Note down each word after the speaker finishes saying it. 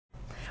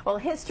Well,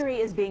 history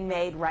is being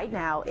made right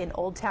now in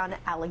Old Town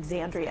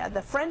Alexandria.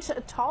 The French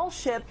tall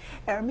ship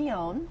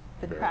Hermione,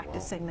 been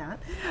practicing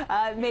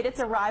that, made its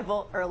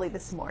arrival early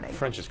this morning.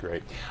 French is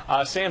great.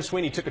 Sam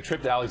Sweeney took a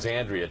trip to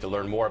Alexandria to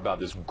learn more about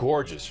this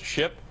gorgeous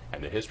ship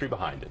and the history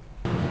behind it.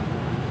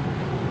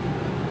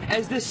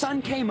 As the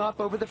sun came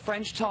up over the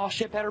French tall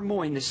ship at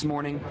Hermione this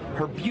morning,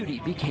 her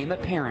beauty became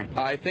apparent.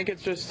 I think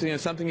it's just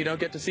something you don't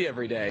get to see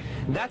every day.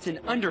 That's an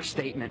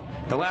understatement.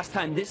 The last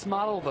time this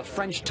model of a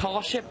French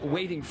tall ship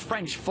waving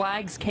French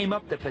flags came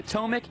up the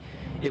Potomac,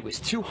 it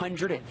was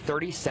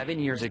 237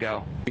 years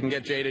ago. You can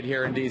get jaded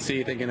here in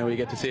D.C. thinking that we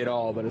get to see it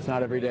all, but it's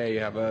not every day you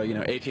have a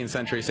 18th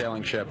century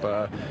sailing ship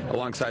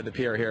alongside the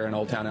pier here in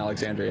Old Town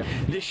Alexandria.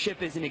 This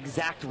ship is an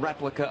exact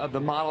replica of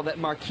the model that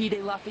Marquis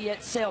de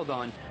Lafayette sailed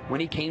on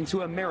when he came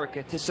to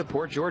America to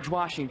support George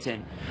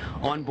Washington.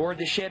 On board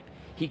the ship,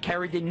 he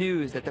carried the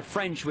news that the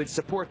French would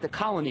support the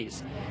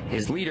colonies.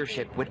 His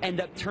leadership would end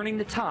up turning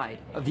the tide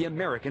of the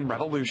American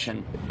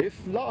Revolution.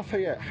 If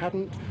Lafayette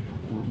hadn't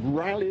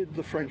rallied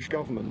the French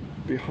government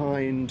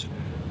behind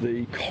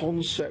the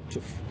concept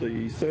of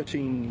the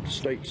 13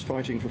 states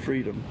fighting for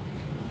freedom,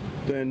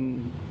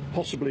 then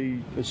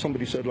possibly, as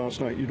somebody said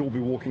last night, you'd all be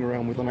walking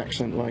around with an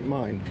accent like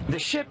mine. The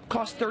ship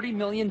cost $30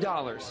 million.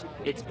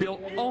 It's built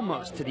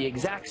almost to the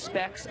exact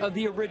specs of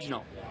the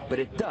original, but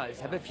it does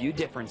have a few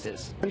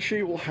differences. And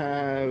she will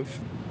have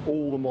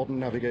all the modern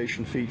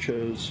navigation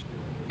features,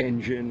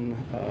 engine,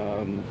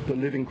 the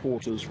living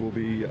quarters will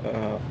be,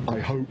 I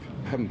hope,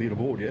 haven't been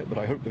aboard yet, but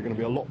I hope they're going to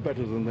be a lot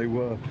better than they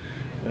were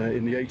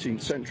in the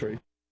 18th century.